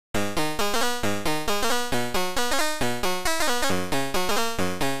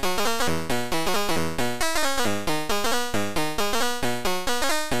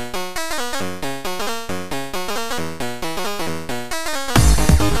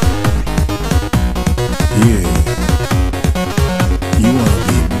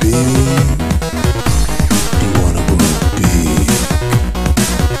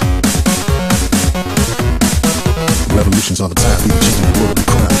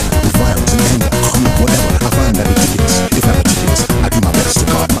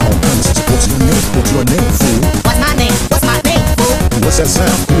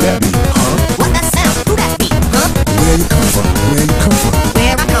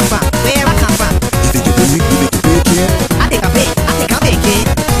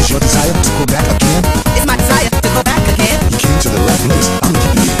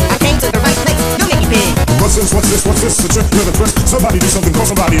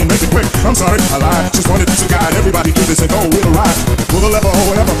mean, make it quick. I'm sorry, I lied. Just wanted to guide everybody through this and go, we'll arrive. Pull the lever or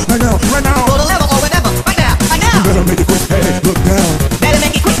whatever, right now, right now. Pull the lever or whatever, right now, right now. You better make it quick, hey, look down. Better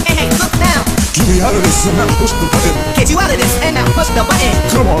make it quick, hey, look down. Get me out of this and now push the button. Get you out of this and now push the button.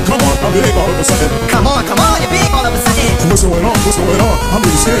 Come on, I'm big all of a sudden. Come on, you're big all of a sudden. What's going on, I'm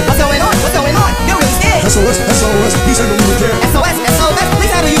really scared. What's going on, you're really scared. SOS, please handle you with care. SOS,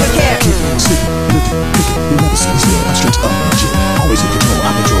 please handle you with care. You never see me scared, I'm straight up legit. Always in control,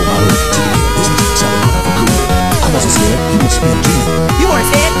 I control my own. Take care of business, selling out for good. I wasn't scared, you must be dreaming. You weren't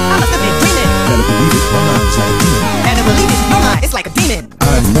scared, I must have been dreaming. Better believe it, my mind's like a demon. Better believe it, your mind is like a demon.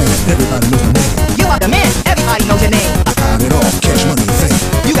 I'm the man, everybody knows my name. You are the man, everybody knows your name. I got it all, cash, money, and fame.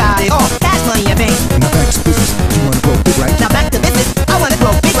 You got it all, cash, money, and fame. Now back to business, you wanna grow big right? Now back to business, I wanna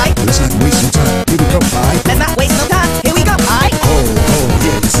grow big like. Let's not waste no time, here we go, alright? Let's not waste no time, here we go, alright? Oh,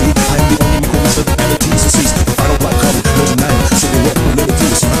 yeah, you see, I am the only one who master the abilities to cease. The final block coming, no denying, sitting up, let it do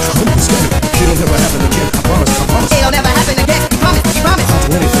this, I'm scared. It'll never happen again, I promise. It'll never happen again, you promise. I'll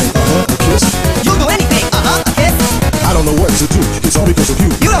do anything, a kiss. You'll do anything, a kiss. I don't know what to do, it's all because of you.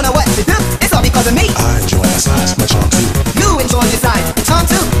 You don't know